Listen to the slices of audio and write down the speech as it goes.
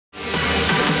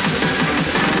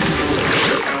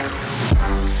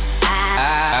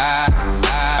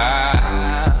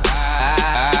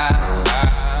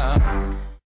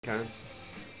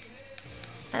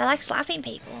slapping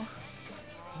people.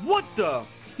 What the?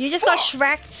 You just got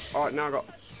shreked. Alright, now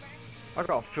I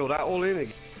gotta fill that all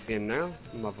in again now.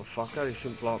 Motherfucker, you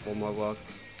shouldn't blow up all my work.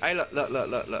 Hey, look.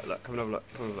 Come and have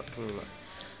a look.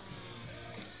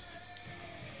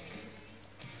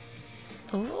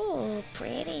 Ooh,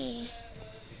 pretty.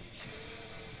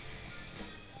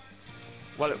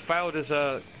 Well, it failed as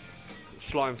a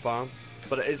slime farm,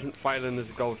 but it isn't failing as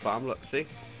a gold farm. Look, see?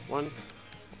 1,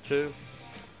 2.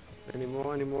 Any more?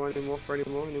 For any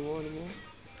more?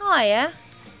 Oh, yeah.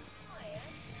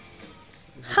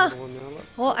 Huh.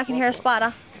 Well, I can hear a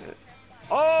spider.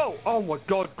 Oh! Oh my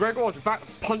god, Gregor, I was about to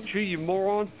punch you, you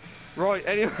moron. Right,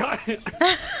 anyway.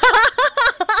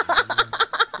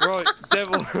 Right,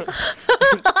 devil.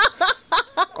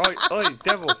 Right, oi,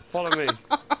 devil, follow me.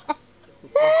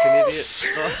 Fucking idiot.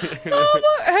 Oh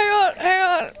my, hang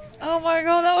on. Oh my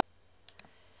god, that was...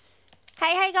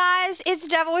 Hey guys, it's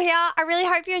Devil here. I really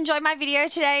hope you enjoyed my video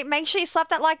today. Make sure you slap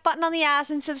that like button on the ass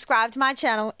and subscribe to my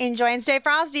channel. Enjoy and stay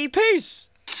frosty. Peace!